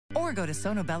or go to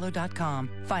sonobello.com.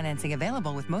 Financing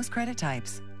available with most credit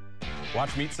types.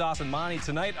 Watch Meat Sauce and Monty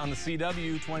tonight on the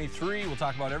CW 23. We'll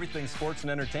talk about everything sports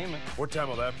and entertainment. What time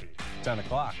will that be? 10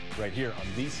 o'clock, right here on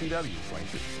the CW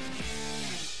 23.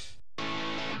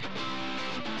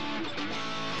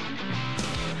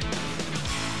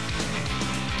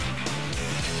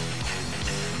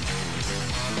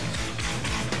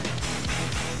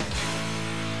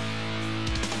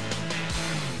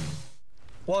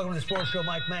 Welcome to the Sports Show.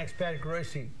 Mike Max, Patrick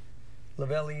Royce,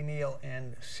 Lavelle E. Neal,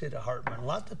 and Sid Hartman. A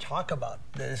lot to talk about.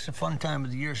 It's a fun time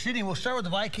of the year. Sidney, we'll start with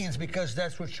the Vikings because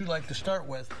that's what you like to start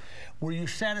with. Were you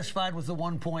satisfied with the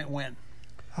 1-point win?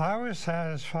 I was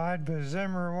satisfied, but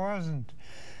Zimmer wasn't.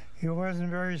 He wasn't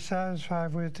very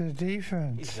satisfied with the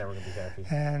defense. He's never going to be happy.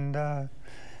 And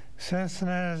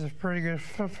Cincinnati is a pretty good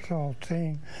football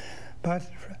team. But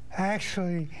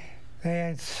actually, they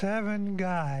had 7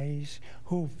 guys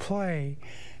who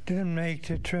didn't make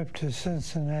the trip to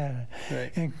Cincinnati,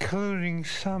 right, including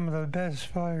some of the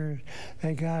best players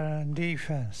they got on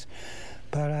defense.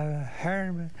 But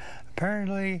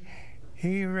apparently,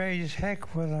 he raised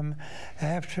heck with them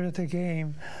after the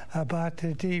game about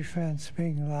the defense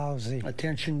being lousy.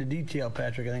 Attention to detail,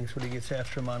 Patrick, I think is what he gets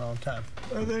after him on all the time.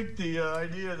 I think the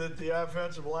idea that the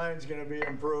offensive line is going to be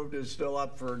improved is still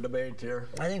up for debate here.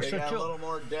 I think so, too. They got a little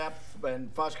more depth,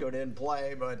 and Fusco didn't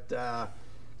play, but,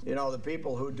 you know, the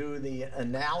people who do the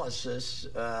analysis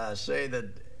say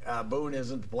that Boone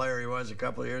isn't the player he was a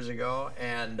couple of years ago,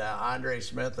 and Andre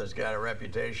Smith has got a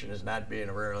reputation as not being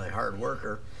a really hard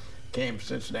worker. Came to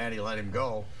Cincinnati, let him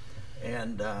go,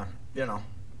 and you know,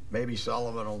 maybe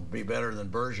Sullivan will be better than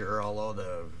Berger, although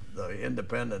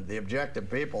the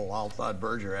objective people all thought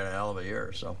Berger had a hell of a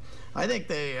year. So I think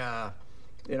they,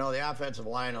 you know, the offensive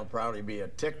line will probably be a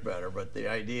tick better, but the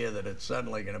idea that it's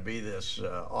suddenly going to be this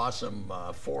awesome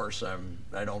force,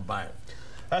 I don't buy it.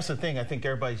 That's the thing. I think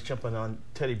everybody's jumping on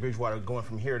Teddy Bridgewater going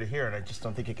from here to here, and I just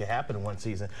don't think it could happen in one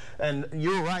season. And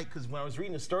you're right, because when I was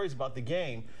reading the stories about the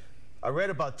game, I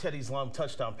read about Teddy's long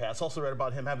touchdown pass. Also read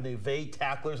about him having to evade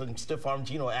tacklers and stiff-arm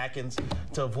Geno Atkins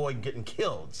to avoid getting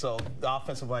killed. So the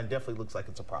offensive line definitely looks like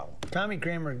it's a problem. Tommy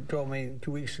Kramer told me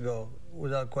 2 weeks ago,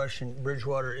 without question,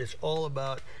 Bridgewater is all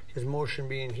about his motion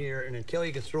being here, and until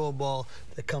he can throw a ball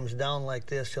that comes down like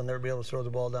this, he'll never be able to throw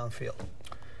the ball downfield.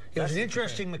 It was an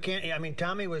interesting mechanic. I mean,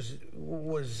 Tommy was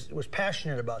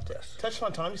passionate about this.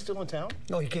 Touchdown Tommy's still in town?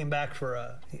 No, he came back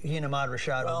for he and Ahmad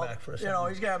Rashad were back for a second. You know,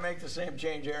 he's got to make the same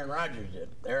change Aaron Rodgers did.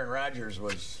 Aaron Rodgers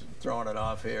was throwing it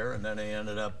off here, and then he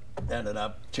ended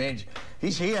up changing.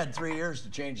 He had 3 years to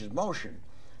change his motion,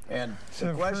 and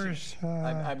the question,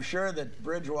 I'm sure that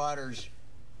Bridgewater's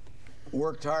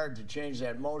worked hard to change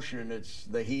that motion. It's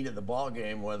the heat of the ball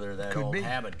game, whether that old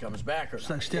habit comes back or not. It's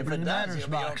like stepping in the batter's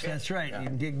box. Okay. That's right. Yeah. You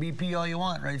can dig BP all you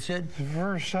want, right, Sid? The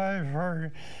first I've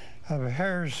heard of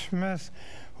Harris Smith,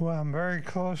 who I'm very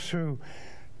close to,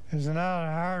 is not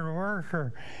a hard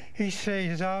worker. He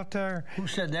stays out there. Who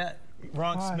said that?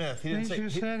 Ron Smith. He didn't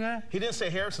say that? He didn't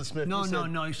say Harrison Smith. No.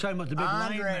 He's talking about the big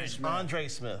lineman. Andre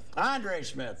Smith. Andre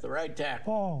Smith, the right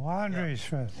tackle. Oh, Andre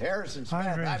Smith. Harrison Smith.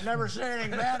 I've never said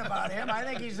anything bad about him. I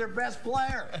think he's their best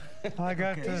player. I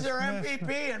got this. He's their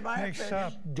MVP, in my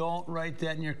opinion. Don't write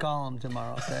that in your column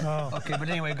tomorrow, okay? No. Okay, but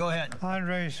anyway, go ahead.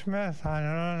 Andre Smith, I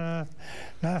don't know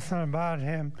nothing about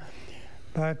him.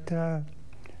 But the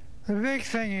big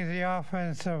thing is the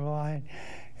offensive line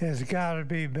has got to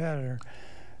be better.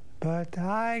 But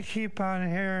I keep on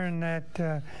hearing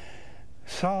that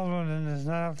Sullivan is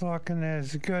not looking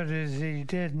as good as he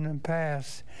did in the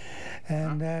past,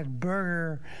 and that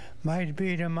Berger might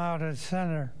beat him out at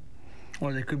center.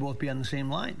 Or they could both be on the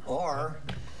same line. Or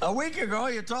a week ago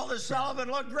you told us Sullivan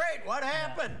looked great. What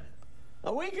happened?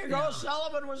 A week ago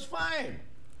Sullivan was fine.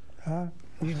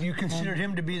 You considered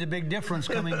him to be the big difference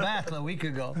coming back a week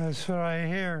ago. That's what I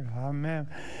hear. I mean,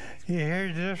 you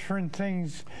hear different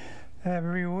things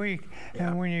every week,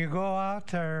 and when you go out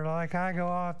there, like I go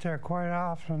out there quite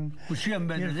often, but you haven't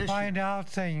been to this find out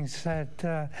things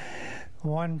that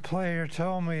one player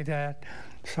told me that.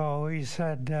 So he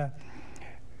said,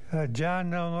 John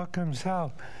don't look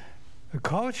himself. The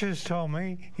coaches told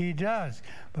me he does,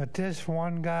 but this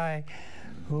one guy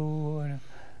who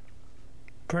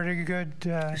pretty good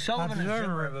Sullivan and observer.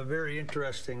 Zimmer have a very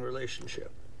interesting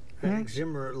relationship. I think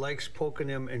Zimmer likes poking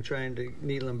him and trying to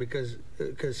needle him because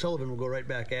Sullivan will go right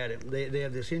back at him. They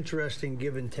have this interesting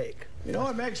give and take. You know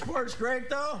what makes sports great,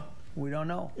 though? We don't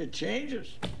know. It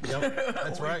changes. Yep,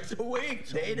 that's right. Week to week,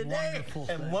 day to day.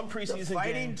 And one preseason the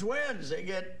Fighting Twins, they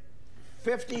get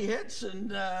 50 hits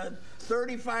and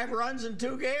 35 runs in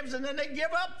 2 games, and then they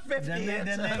give up 50 hits.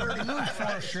 Then they lose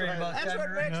 4 straight. That's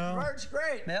what makes March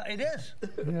great. Yeah, it is.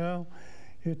 You know,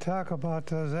 you talk about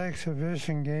those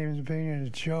exhibition games being a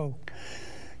joke.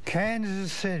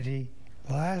 Kansas City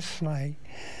last night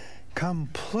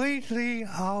completely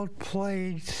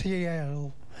outplayed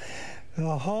Seattle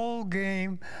the whole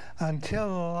game until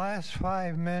the last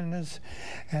 5 minutes,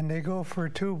 and they go for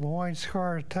 2 points,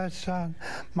 score a touchdown,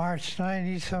 march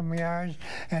 90-some yards,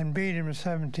 and beat them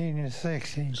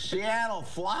 17-16. Seattle,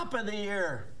 flop of the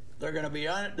year. They're going to be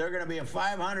a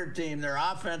 500 team. Their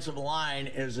offensive line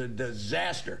is a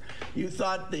disaster. You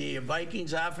thought the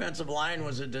Vikings' offensive line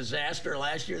was a disaster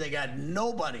last year. They got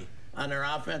nobody on their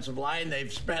offensive line.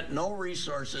 They've spent no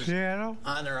resources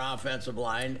on their offensive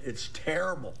line. It's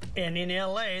terrible. And in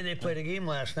L.A., they played a game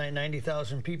last night,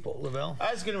 90,000 people, Lavelle.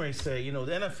 I was going to say, you know,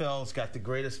 the NFL's got the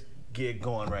greatest gig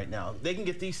going right now. They can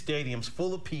get these stadiums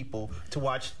full of people to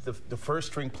watch the first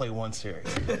string play one series.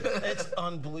 It's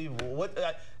unbelievable.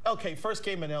 Okay, first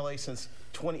game in L.A. since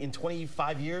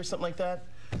 25 years, something like that.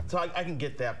 So I can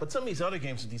get that. But some of these other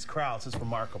games with these crowds is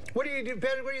remarkable. What do you do,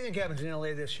 Patrick? What do you think happens in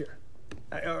L.A. this year?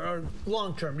 Or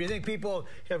long term? Do you think people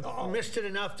have missed it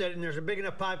enough that there's a big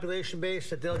enough population base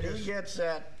that they'll just... He gets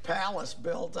that palace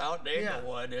built out in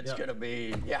Inglewood. It's going to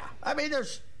be, I mean,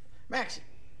 Maxie,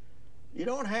 you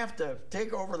don't have to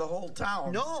take over the whole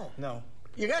town. No.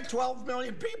 You got 12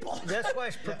 million people. That's why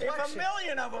it's perplexing. If 1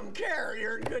 million of them care,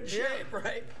 you're in good shape,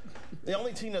 right? The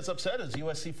only team that's upset is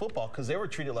USC football because they were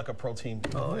treated like a pro team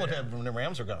when the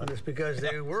Rams are gone. It's because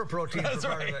they were a pro team for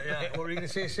part of it. Yeah. What were you going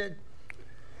to say, Sid?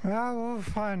 Well, we'll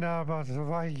find out about the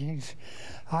Vikings.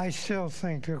 I still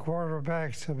think the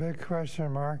quarterback's a big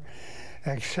question mark,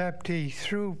 except he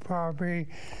threw probably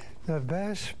the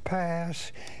best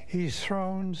pass he's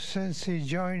thrown since he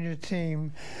joined the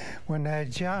team when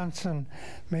that Johnson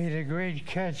made a great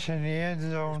catch in the end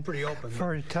zone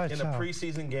for a touchdown. In a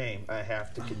preseason game, I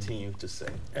have to continue to say.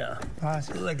 Yeah.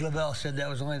 Like Lavelle said, that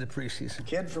was only the preseason.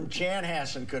 Kid from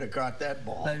Chanhassen could have caught that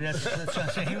ball. That's what I'm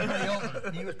saying. He was pretty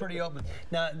open. He was pretty open.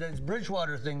 Now, this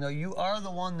Bridgewater thing, though, you are the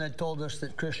one that told us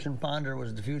that Christian Ponder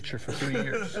was the future for 3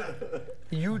 years.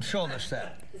 You told us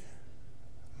that.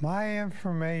 My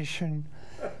information,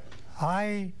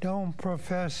 I don't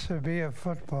profess to be a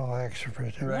football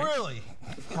expert. Right? Really?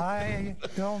 I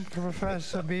don't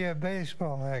profess to be a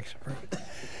baseball expert.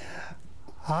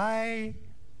 I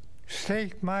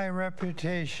stake my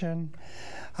reputation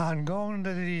on going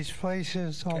to these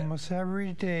places almost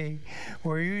every day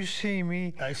where you see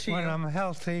me when I'm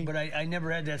healthy. But I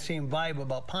never had that same vibe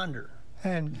about Ponder.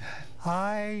 And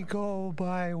I go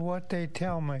by what they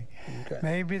tell me. Okay.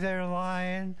 Maybe they're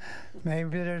lying.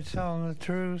 Maybe they're telling the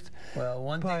truth. Well,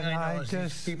 one thing I know is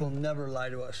these people never lie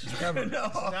to us. Ever.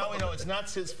 No. Now we know it's not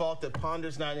Sid's fault that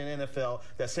Ponder's not in NFL,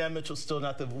 that Sam Mitchell's still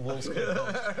not the Wolves head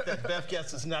coach, that Beth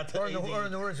Guess is not the AD. Or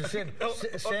in the words of Sid,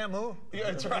 Sam who? Yeah,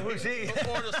 that's right. Who's he?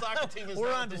 Before the soccer team is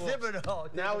We're on to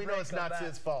Thibodeau. Now we know it's not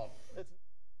Sid's fault.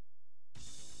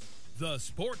 The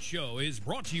Sports Show is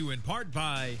brought to you in part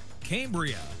by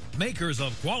Cambria, makers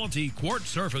of quality quartz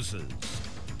surfaces.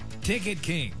 Ticket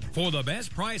King. For the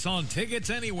best price on tickets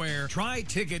anywhere, try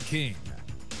Ticket King.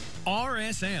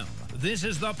 RSM. This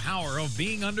is the power of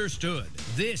being understood.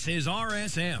 This is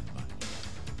RSM.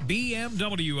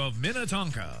 BMW of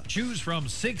Minnetonka. Choose from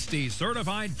 60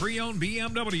 certified pre-owned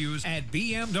BMWs at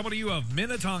BMW of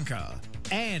Minnetonka.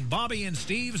 And Bobby and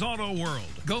Steve's Auto World.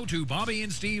 Go to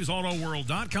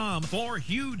BobbyandSteve'sAutoWorld.com for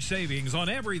huge savings on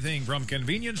everything from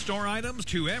convenience store items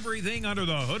to everything under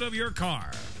the hood of your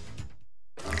car.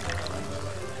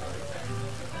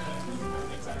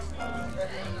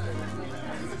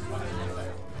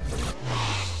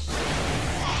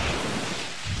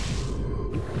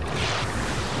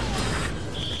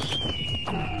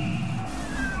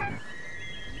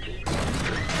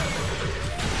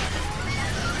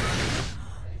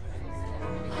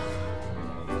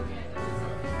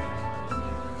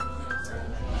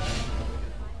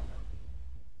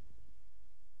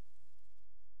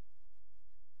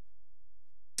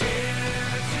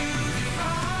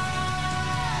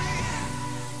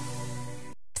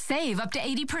 Save up to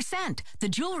 80%. The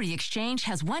Jewelry Exchange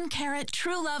has 1 carat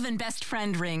True Love and Best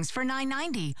Friend rings for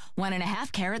 $9.90.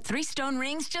 1.5 carat 3-stone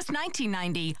rings just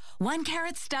 $19.90. 1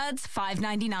 carat studs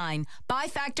 $5.99. Buy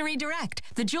factory direct.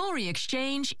 The Jewelry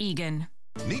Exchange, Eagan.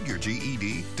 Need your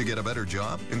GED to get a better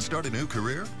job and start a new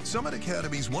career? Summit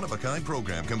Academy's one-of-a-kind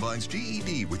program combines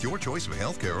GED with your choice of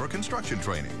healthcare or construction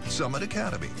training. Summit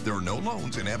Academy. There are no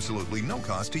loans and absolutely no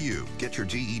cost to you. Get your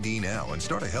GED now and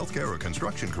start a healthcare or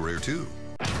construction career too.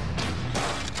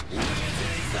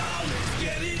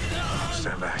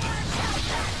 Stand back.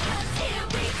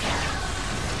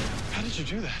 did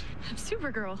you do that? I'm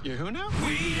Supergirl. You're who now?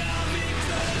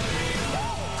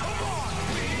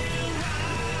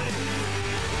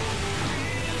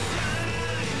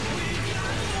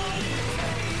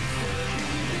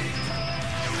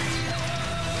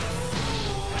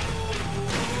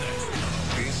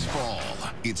 This fall,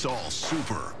 it's all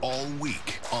super all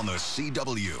week on the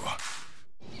CW.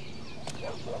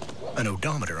 An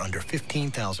odometer under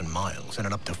 15,000 miles and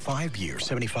an up to 5-year,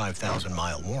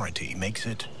 75,000-mile warranty makes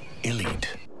it elite.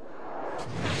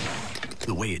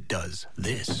 The way it does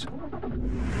this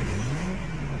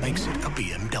makes it a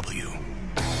BMW.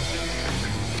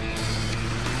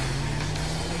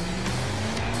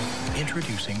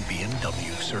 Introducing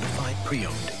BMW Certified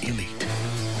Pre-Owned Elite.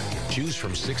 Choose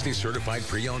from 60 certified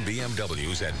pre-owned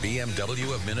BMWs at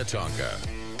BMW of Minnetonka.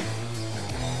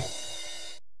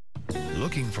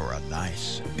 Looking for a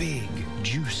nice, big,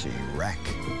 juicy rack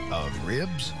of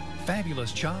ribs?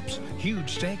 Fabulous chops, huge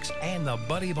steaks, and the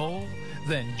Buddy Bowl?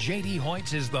 Then J.D.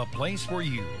 Hoyt's is the place for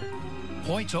you.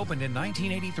 Hoyt's opened in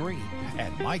 1983,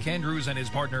 and Mike Andrews and his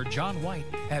partner John White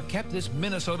have kept this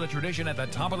Minnesota tradition at the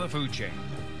top of the food chain.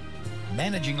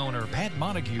 Managing owner Pat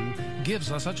Montague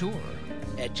gives us a tour.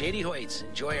 At J.D. Hoyt's,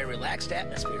 enjoy a relaxed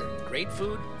atmosphere, great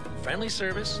food, friendly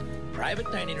service,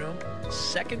 private dining room,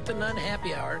 second-to-none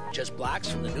happy hour, just blocks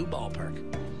from the new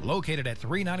ballpark. Located at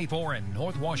 394 in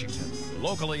North Washington.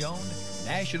 Locally owned,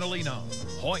 nationally known.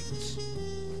 Hoyt's.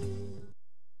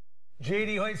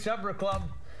 J.D. Hoyt Supper Club,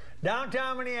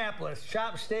 downtown Minneapolis.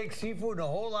 Chop, steak, seafood, and a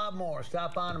whole lot more.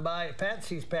 Stop on and by. Pat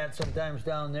sees Pat sometimes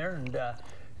down there, and yeah,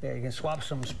 you can swap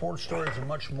some sports stories and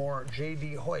much more.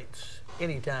 J.D. Hoyt's,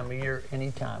 any time of year,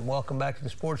 anytime. Welcome back to the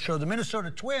Sports Show. The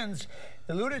Minnesota Twins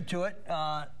alluded to it.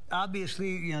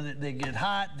 Obviously, you know, they get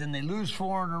hot, then they lose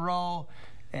 4 in a row.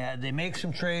 They make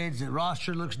some trades. The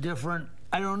roster looks different.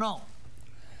 I don't know.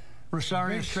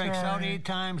 Rosario strikes out 8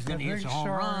 times, then he hits a home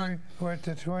run. With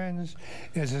the Twins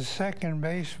is a second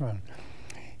baseman.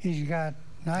 He's got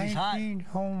 19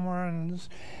 home runs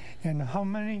and how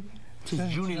many?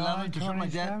 Since June 11th or something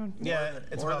like that? Yeah,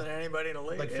 it's more about than anybody in the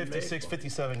league. like 56,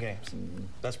 57 games.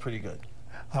 That's pretty good.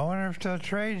 I wonder if they'll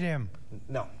trade him.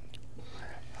 No.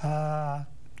 I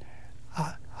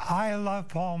love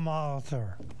Paul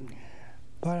Molitor,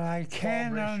 but I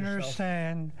can't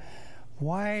understand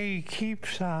why he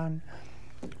keeps on,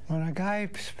 when a guy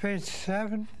pitched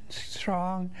 7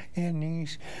 strong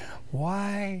innings,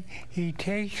 why he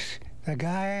takes the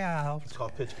guy out. It's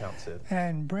called pitch count, Sid.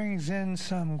 And brings in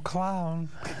some clown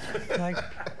like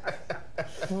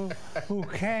who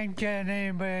can't get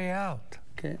anybody out.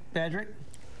 Okay, Patrick?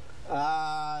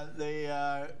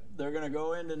 They're going to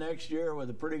go into next year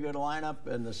with a pretty good lineup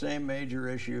and the same major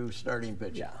issue, starting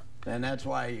pitching. Yeah. And that's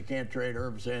why you can't trade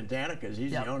Herb Santana, because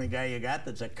he's the only guy you got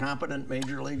that's a competent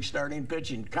major league starting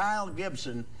pitching. Kyle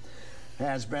Gibson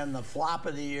has been the flop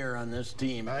of the year on this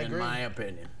team, in my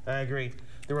opinion. I agree.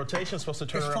 The rotation's supposed to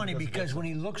turn around. It's funny because when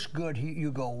he looks good,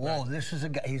 you go, whoa, this is a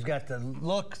guy. He's got the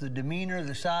look, the demeanor,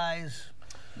 the size.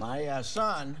 My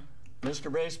son,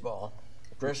 Mr. Baseball,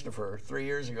 Christopher, 3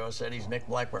 years ago said he's Nick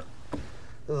Blackburn.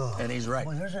 Ugh. And he's right.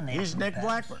 Well, there's a name. He's Nick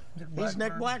Blackburn. He's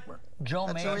Nick Blackburn. Joe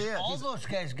That's Mays. All those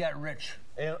guys got rich.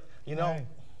 You know,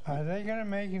 are they going to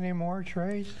make any more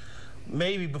trades?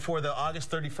 Maybe before the August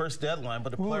 31st deadline,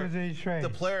 but the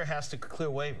player has to clear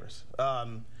waivers.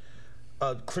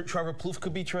 Trevor Plouffe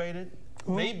could be traded.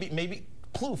 Who? Maybe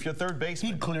Plouffe, your third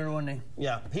baseman. He'd clear, wouldn't he?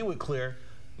 Yeah, he would clear.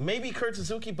 Maybe Kurt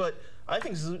Suzuki, but I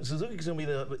think Suzuki's going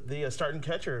to be the starting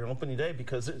catcher on opening day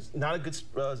because it's not a good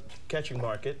catching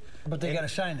market. But they got to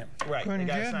sign him. Right. Couldn't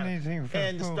get anything for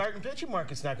And the starting pitching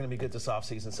market's not going to be good this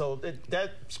offseason. So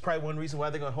that's probably one reason why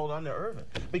they're going to hold on to Irvin.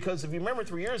 Because if you remember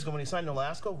 3 years ago when he signed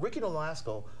Nolasco, Ricky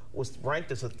Nolasco was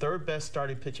ranked as the 3rd best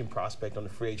starting pitching prospect on the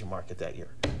free agent market that year.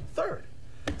 3rd.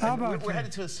 We're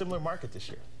headed to a similar market this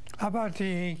year. How about the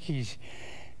Yankees?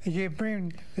 They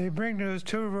bring those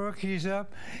 2 rookies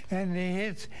up, and they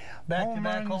hit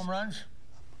back-to-back home runs.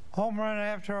 Home run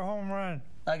after home run.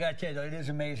 I got to tell you, though, it is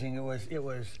amazing. It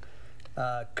was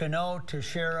Cano,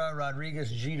 Teixeira,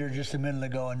 Rodriguez, Jeter just a minute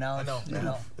ago, and now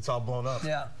it's all blown up.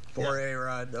 Yeah. Poor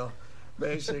A-Rod, though.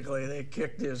 Basically, they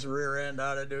kicked his rear end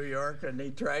out of New York, and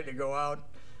he tried to go out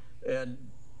and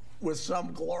with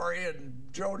some glory, and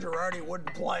Joe Girardi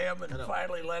wouldn't play him, and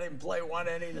finally let him play 1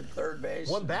 inning at third base.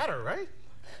 One batter, right?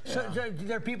 So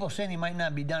there are people saying he might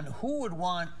not be done. Who would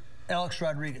want Alex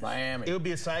Rodriguez? Miami. It would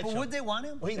be a sideshow. Well, would they want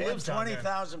him? Well, he they lives had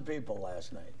 20,000 people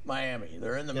last night. Miami.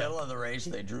 They're in the middle of the race.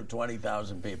 They drew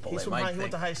 20,000 people. He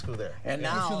went to high school there. And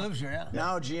now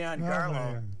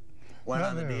Giancarlo went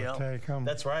on the deal. Take him.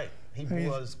 That's right. He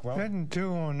was grown. Hitting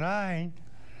 209.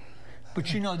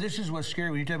 But, you know, this is what's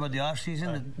scary when you talk about the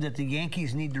offseason, that the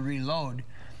Yankees need to reload.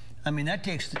 I mean, that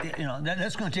takes, you know,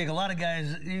 that's going to take a lot of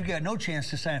guys. You've got no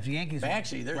chance to sign if the Yankees.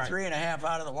 Actually, they're 3.5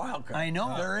 out of the wild card. I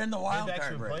know. They're in the wild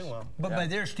card race. Well. But by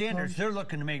their standards, they're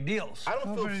looking to make deals. I don't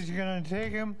feel Nobody's going to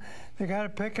take him. They got to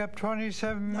pick up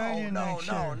 $27 million next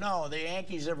year. No. The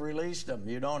Yankees have released them.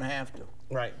 You don't have to.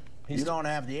 Right. You don't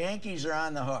have. The Yankees are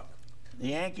on the hook. The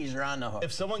Yankees are on the hook.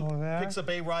 If someone picks up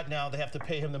A-Rod now, they have to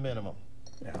pay him the minimum.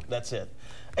 Yeah. That's it.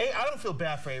 I don't feel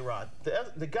bad for A-Rod.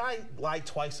 The guy lied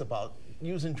twice about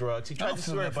using drugs. He tried to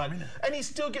swear about it. And he's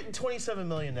still getting $27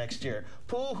 million next year.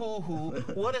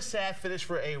 Pooh-hoo-hoo. What a sad finish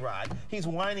for A-Rod. He's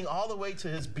whining all the way to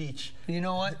his beach. You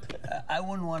know what? I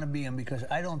wouldn't want to be him because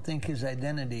I don't think his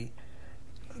identity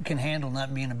can handle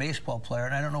not being a baseball player,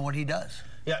 and I don't know what he does.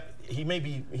 Yeah, he may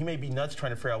be nuts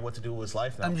trying to figure out what to do with his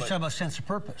life now. I'm just talking about sense of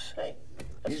purpose. Hey,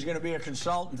 he's going to be a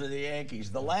consultant to the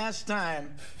Yankees. The last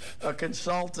time a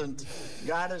consultant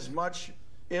got as much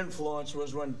influence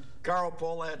was when Carl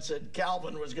Pohlad said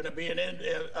Calvin was going to be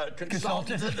a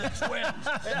consultant to the Twins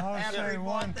after he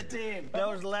bought the team. That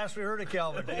was the last we heard of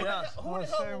Calvin. Yeah. Who the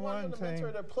hell wanted to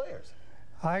mentor their players?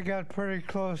 I got pretty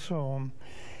close to him,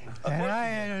 and I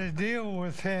had a deal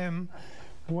with him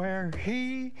where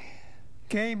he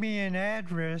gave me an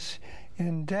address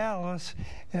in Dallas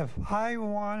if I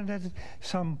wanted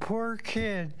some poor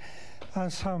kid,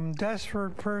 some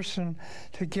desperate person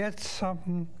to get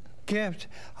some gift,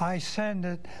 I send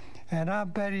it, and I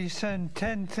bet he sent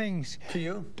 10 things to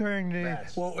you during the.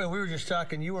 Well, we were just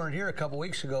talking. You weren't here a couple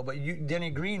weeks ago, but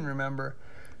Denny Green, remember?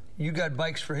 You got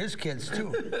bikes for his kids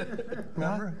too.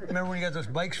 Remember? Remember when you got those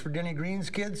bikes for Denny Green's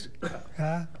kids?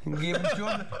 Yeah. You gave them to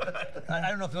him. I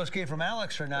don't know if those came from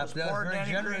Alex or not. That was very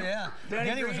generous. Yeah.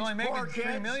 Denny was only making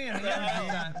 $3 million a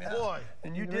year. Boy,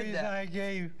 and you the did reason that. I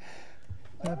gave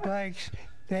the bikes.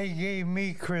 They gave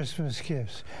me Christmas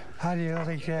gifts. How do you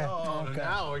like that? Oh, okay.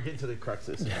 Now we're getting to the crux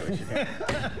of the situation.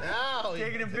 Now,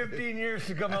 taking him 15 years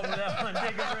to come up with that one.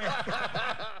 Take a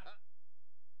break.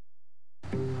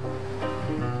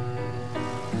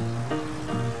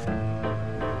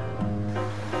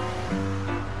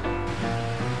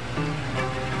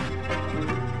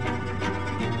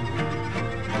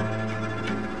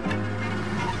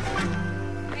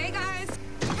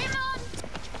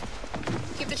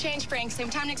 Change, Frank. Same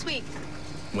time next week.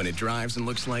 When it drives and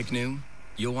looks like new,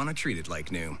 you'll want to treat it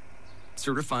like new.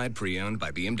 Certified pre-owned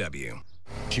by BMW.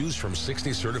 Choose from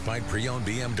 60 certified pre-owned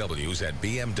BMWs at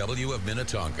BMW of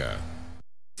Minnetonka.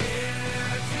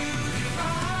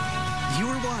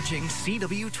 You're watching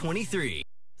CW23.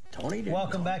 Tony,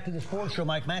 welcome back to the Sports Show.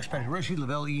 Mike Max, Patrick Rishi,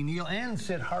 Lavelle E. Neal, and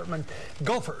Sid Hartman.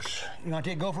 Gophers. You want to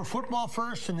take Gopher football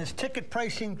first, and this ticket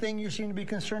pricing thing you seem to be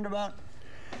concerned about?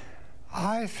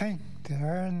 I think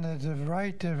they're in the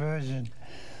right division.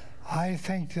 I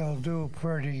think they'll do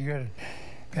pretty good.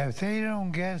 If they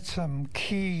don't get some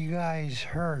key guys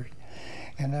hurt,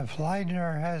 and if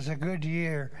Leitner has a good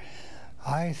year,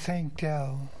 I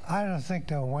don't think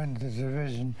they'll win the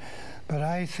division, but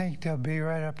I think they'll be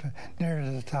right up near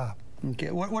the top.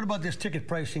 Okay. What about this ticket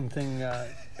pricing thing,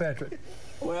 Patrick?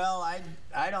 Well,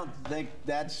 I don't think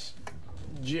that's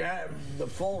the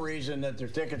full reason that their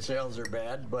ticket sales are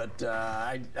bad, but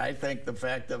I think the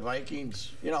fact the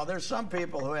Vikings, you know, there's some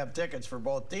people who have tickets for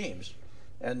both teams,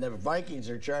 and the Vikings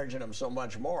are charging them so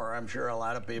much more. I'm sure a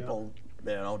lot of people,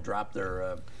 you know, drop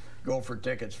their Gopher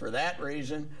tickets for that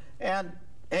reason. And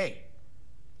hey,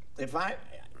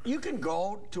 you can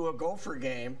go to a Gopher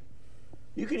game,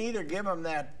 you can either give them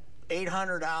that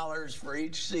 $800 for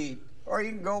each seat, or you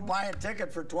can go buy a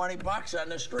ticket for $20 on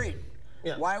the street.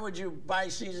 Yeah. Why would you buy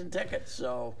season tickets?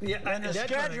 So, and the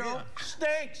schedule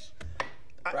stinks,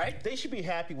 right? They should be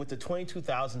happy with the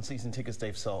 22,000 season tickets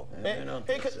they've sold.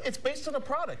 It's based on a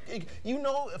product. You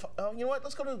know, you know what?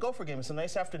 Let's go to a Gopher game. It's a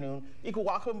nice afternoon. You can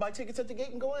walk up and buy tickets at the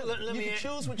gate and go in. You can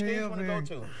choose which games you want to go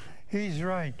to. He's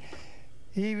right.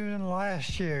 Even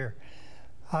last year,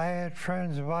 I had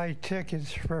friends buy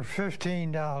tickets for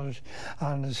 $15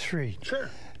 on the street. Sure.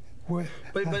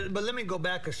 But let me go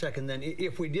back a second then.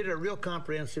 If we did a real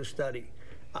comprehensive study,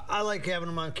 I like having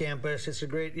them on campus. It's a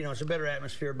great, you know, it's a better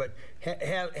atmosphere, but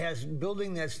has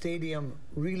building that stadium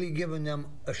really given them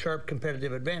a sharp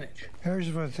competitive advantage?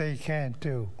 Here's what they can't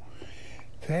do.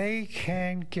 They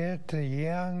can't get the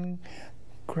young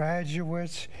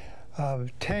graduates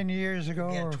of 10 years ago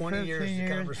or 15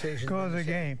 years go to the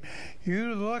game.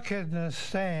 You look in the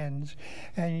stands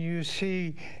and you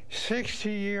see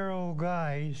 60-year-old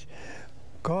guys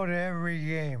go to every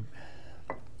game.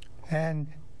 And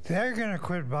they're going to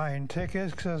quit buying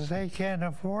tickets because they can't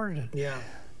afford it. Yeah.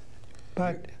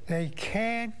 But they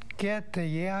can't get the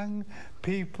young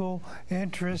people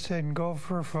interested in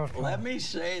Gopher football. Let me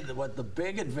say that what the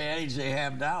big advantage they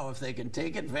have now, if they can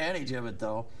take advantage of it,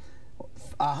 though,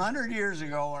 100 years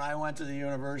ago when I went to the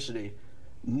university,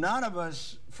 none of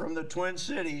us from the Twin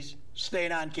Cities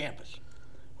stayed on campus.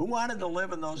 Who wanted to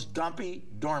live in those dumpy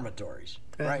dormitories?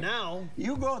 And right now,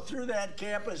 you go through that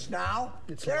campus now,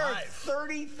 there are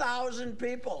 30,000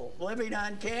 people living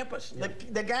on campus. Yeah.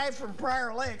 The guy from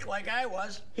Prior Lake, like I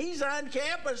was, he's on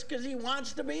campus because he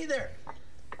wants to be there.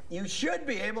 You should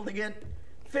be able to get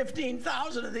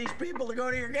 15,000 of these people to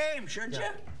go to your game, shouldn't you?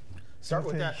 Start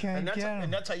with that, and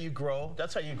that's how you grow.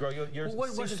 That's how you grow your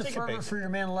what's the fervor for your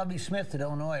man Lovie Smith at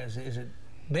Illinois? Is it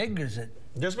big? Is it?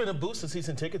 There's been a boost in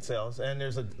season ticket sales, and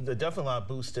there's definitely a lot of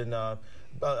boost in a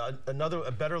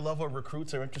better level of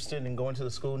recruits are interested in going to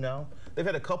the school now. They've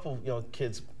had a couple,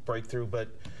 kids break through, but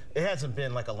it hasn't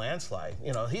been like a landslide.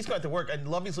 He's got to work, and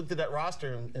Lovie's looked at that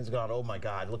roster and has gone, "Oh my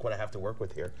God, look what I have to work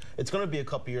with here." It's going to be a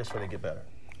couple years before they get better.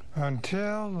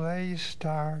 Until they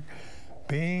start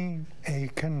being a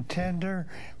contender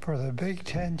for the Big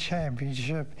Ten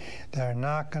championship, they're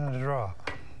not going to draw.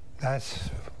 That's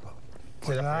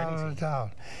without a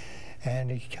doubt.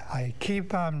 And I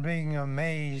keep on being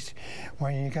amazed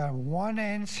when you got one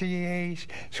NCAA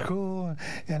school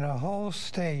in a whole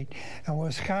state, and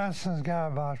Wisconsin's got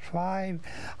about 5,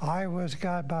 Iowa's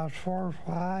got about 4 or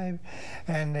 5,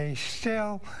 and they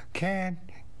still can't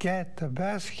get the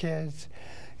best kids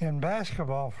in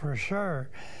basketball for sure.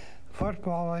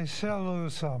 Football, they still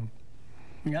lose some.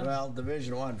 Yep. Well,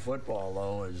 Division I football,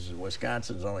 though, is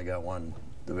Wisconsin's only got one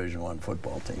Division I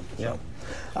football team. So,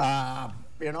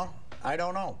 I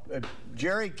don't know.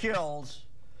 Jerry Kill's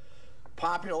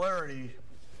popularity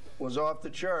was off the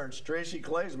charts. Tracy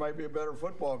Claeys might be a better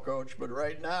football coach, but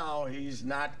right now he's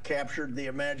not captured the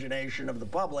imagination of the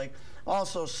public.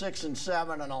 Also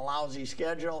 6-7 and a lousy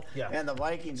schedule, and the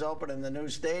Vikings open in the new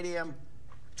stadium.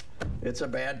 It's a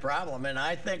bad problem, and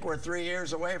I think we're 3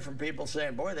 years away from people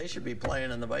saying, "Boy, they should be playing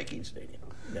in the Viking Stadium."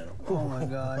 Oh my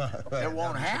God! It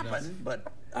won't happen,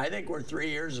 but I think we're 3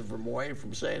 years away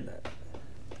from saying that.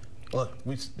 Look,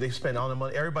 they've spent all the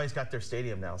money. Everybody's got their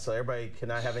stadium now, so everybody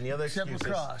cannot have any other excuses. Except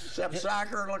lacrosse. Except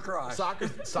soccer and lacrosse.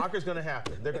 Soccer's going to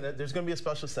happen. There's going to be a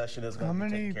special session that's going to be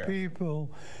taken care of. How many people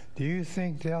do you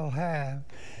think they'll have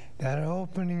that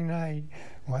opening night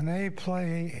when they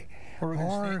play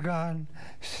Oregon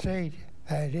State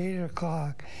at 8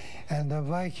 o'clock, and the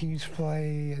Vikings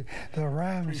play the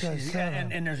Rams at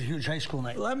 7? And there's a huge high school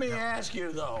night. Let me ask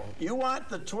you, though. You want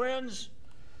the Twins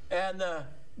and the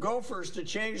Gophers to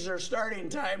change their starting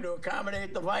time to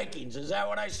accommodate the Vikings. Is that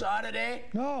what I saw today?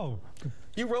 No.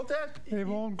 You wrote that? They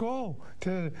won't go.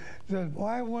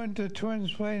 Why wouldn't the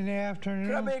Twins play in the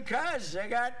afternoon? Because they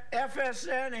got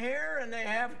FSN here, and they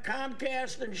have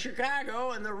Comcast in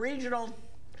Chicago, and the regional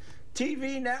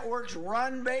TV networks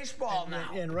run baseball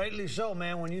now. And rightly so,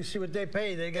 man. When you see what they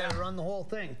pay, they got to run the whole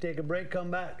thing. Take a break, come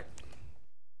back.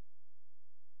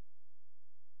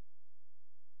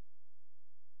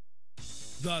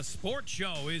 The Sports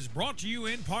Show is brought to you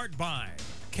in part by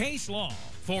Case Law.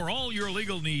 For all your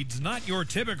legal needs, not your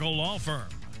typical law firm.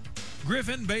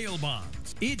 Griffin Bail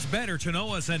Bonds. It's better to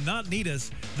know us and not need us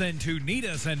than to need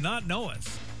us and not know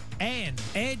us. And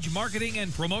Edge Marketing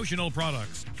and Promotional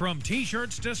Products. From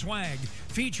T-shirts to swag,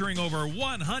 featuring over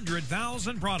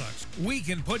 100,000 products. We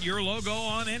can put your logo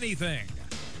on anything.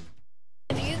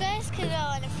 If you guys could go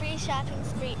on a free shopping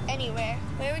spree anywhere,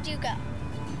 where would you go?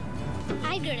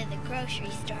 I'd go to the grocery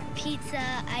store.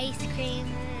 Pizza, ice cream.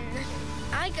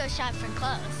 I'd go shop for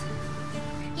clothes.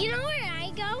 You know where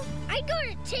I go? I'd go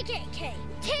to Ticket King.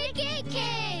 Ticket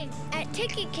King! At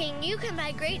Ticket King, you can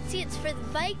buy great seats for the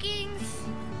Vikings,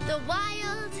 the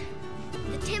Wild,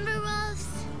 the Timberwolves,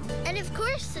 and of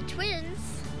course the Twins.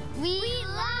 We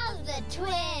love the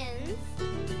Twins!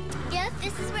 Yep,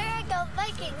 this is where I go.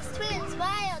 Vikings, Twins,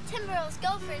 Wild, Timberwolves,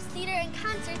 Gophers, theater, and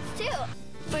concerts too.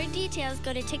 For details,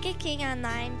 go to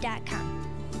TicketKingOnline.com.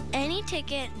 Any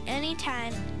ticket,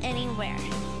 anytime, anywhere.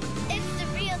 It's the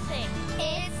real thing.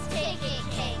 It's Ticket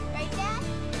King. Right, Dad?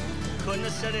 Couldn't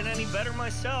have said it any better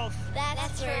myself.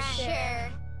 That's for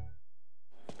sure.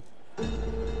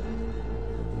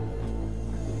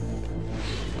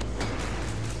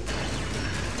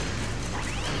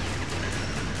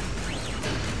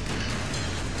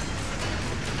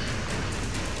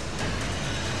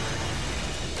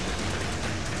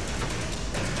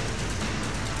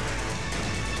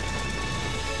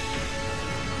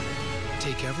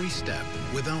 Take every step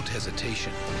without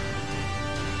hesitation.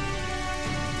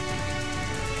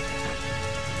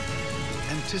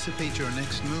 Anticipate your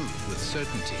next move with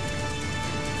certainty.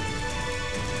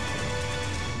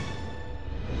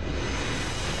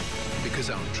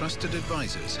 because our trusted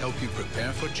advisors help you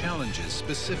prepare for challenges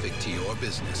specific to your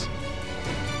business.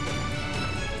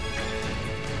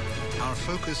 Our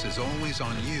focus is always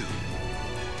on you,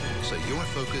 so your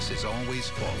focus is always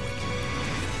forward.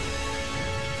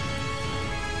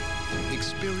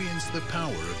 Experience the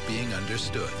power of being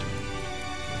understood.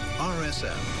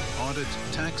 RSM, audit,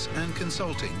 tax, and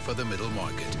consulting for the middle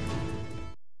market.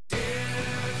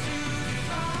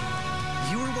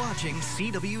 You're watching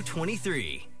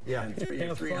CW23. Yeah,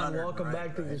 have fun. Welcome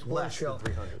back to this Sports Show.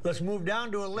 Let's move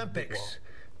down to Olympics.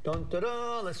 Dun, dun,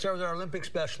 dun. Let's start with our Olympic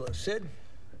specialist. Sid?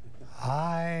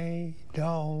 I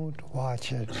don't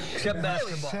watch it. Except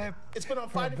basketball. Except it's been on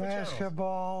 5 different channels.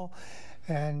 Basketball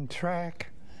and track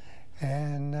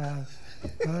and a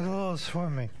little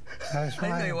swimming. That's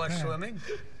I know you watch swimming.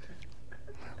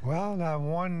 Well, that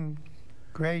one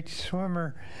great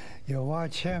swimmer, you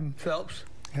watch him. Phelps?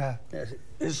 Yeah. Yes.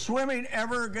 Is swimming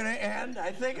ever going to end?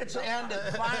 I think it's ended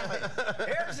finally.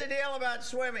 Here's the deal about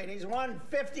swimming. He's won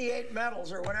 58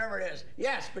 medals or whatever it is.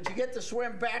 Yes, but you get to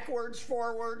swim backwards,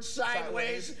 forwards,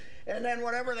 sideways, and then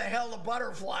whatever the hell the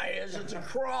butterfly is, it's a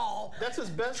crawl. That's his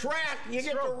best. Track, you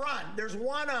get to run. There's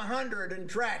 100 in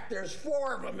track. There's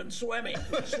 4 of them in swimming.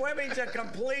 Swimming's a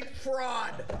complete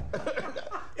fraud.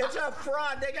 It's a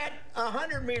fraud. They got a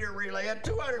 100-meter relay, a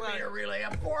 200-meter relay, a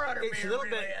 400-meter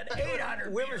relay, an 800-meter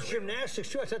women's gymnastics,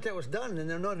 too. I thought that was done. And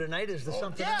then, no, tonight is the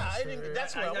something else. I think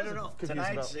that's what I don't know.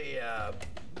 Tonight's the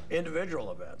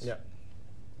individual events. Yeah.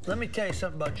 Let me tell you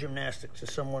something about gymnastics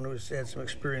as someone who's had some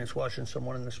experience watching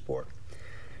someone in the sport.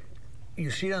 You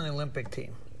see it on the Olympic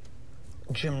team.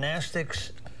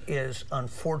 Gymnastics is,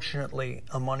 unfortunately,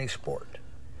 a money sport.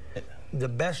 The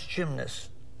best gymnasts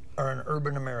are in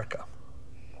urban America.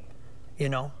 You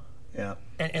know? Yeah.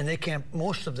 And they can't,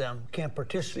 most of them can't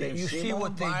participate. You see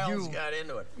what they do. Got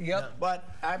into it. Yep. But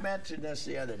I mentioned this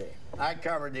the other day. I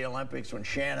covered the Olympics when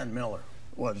Shannon Miller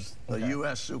was the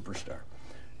U.S. superstar.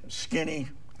 Skinny,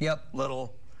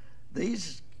 little.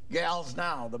 These gals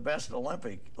now, the best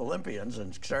Olympians,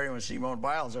 and starting with Simone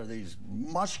Biles, are these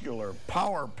muscular,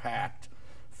 power-packed,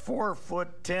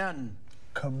 4'10",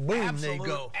 kaboom, they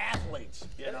go. Athletes,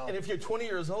 you know. And if you're 20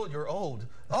 years old, you're old.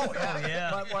 Oh, yeah.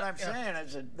 But what I'm saying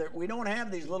is that we don't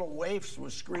have these little waifs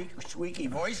with squeaky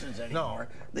voices anymore.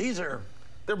 No. These are...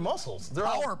 They're muscles. They're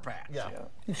power-packed. Yeah.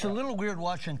 It's a little weird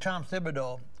watching Tom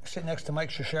Thibodeau sit next to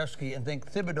Mike Krzyzewski and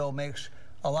think Thibodeau makes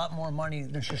a lot more money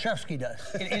than Krzyzewski does.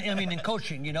 I mean, in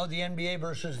coaching, you know, the NBA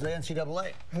versus the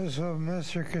NCAA. This was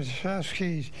Mr.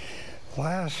 Krzyzewski's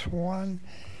last one,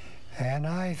 and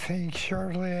I think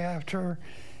shortly after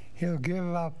he'll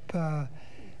give up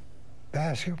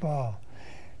basketball.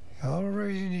 The only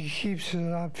reason he keeps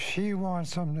it up, she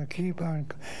wants him to keep on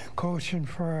coaching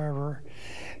forever.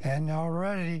 And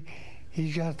already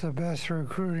he's got the best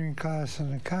recruiting class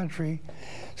in the country,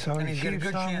 so and he he's got a keeps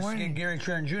good on chance winning. to get Gary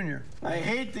Trent Jr. I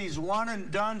hate these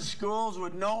one-and-done schools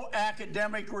with no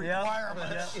academic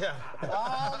requirements. Yeah.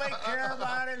 All they care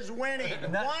about is winning.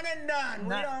 One and done.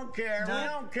 We don't care. We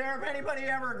don't care if anybody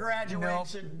ever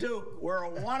graduates at Duke. We're a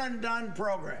one-and-done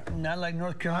program. Not like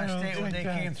North Carolina State when they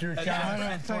came through. I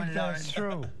don't think that's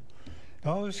true.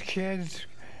 Those kids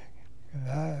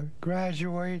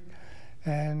graduate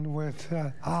and with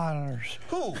honors.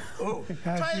 Who?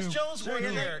 Tyus Jones won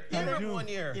there. You remember 1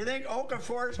 year. You think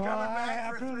Okafor's coming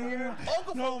back for 3 years?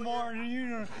 No more than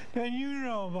you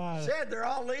know about it. Sid, they're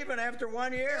all leaving after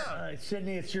 1 year. All right,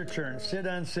 Sydney, it's your turn. Sit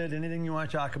on Sid. Anything you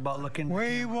want to talk about?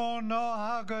 We won't know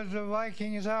how good the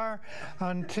Vikings are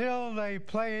until they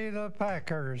play the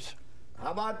Packers. How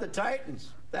about the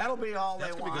Titans? That'll be all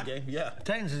they want. That's gonna be a good game. Yeah.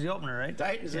 Titans is the opener, right?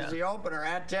 Titans is the opener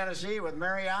at Tennessee with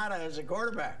Mariota as a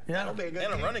quarterback. Yeah. That'll be a good game.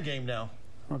 game. And a running game now.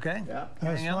 Okay. Yeah.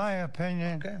 That's my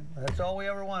opinion. Okay. That's all we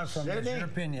ever want from you. It's your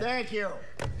opinion. Thank you.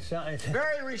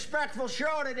 Very respectful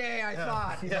show today, I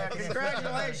thought. Yeah.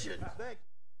 Congratulations.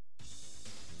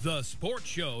 The Sports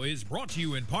Show is brought to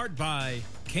you in part by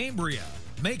Cambria,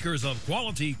 makers of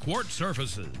quality quartz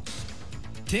surfaces.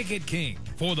 Ticket King.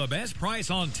 For the best price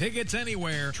on tickets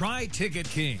anywhere, try Ticket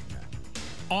King.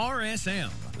 RSM.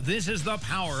 This is the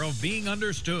power of being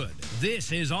understood.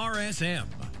 This is RSM.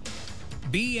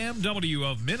 BMW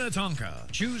of Minnetonka.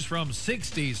 Choose from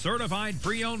 60 certified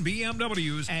pre-owned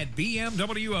BMWs at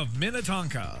BMW of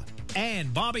Minnetonka.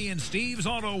 And Bobby and Steve's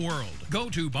Auto World. Go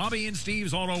to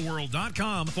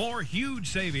BobbyandStevesAutoWorld.com for huge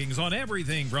savings on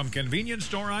everything from convenience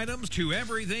store items to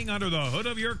everything under the hood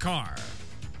of your car.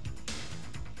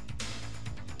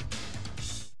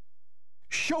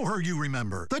 Show her you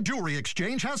remember. The Jewelry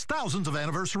Exchange has thousands of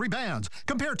anniversary bands.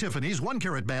 Compare Tiffany's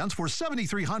 1-carat bands for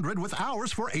 $7,300 with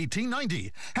ours for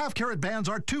 $1,890. Half-carat bands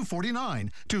are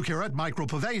 $249. 2-carat micro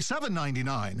pavé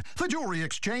 $799. The Jewelry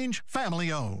Exchange,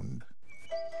 family owned.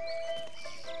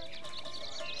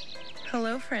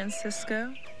 Hello,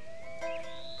 Francisco.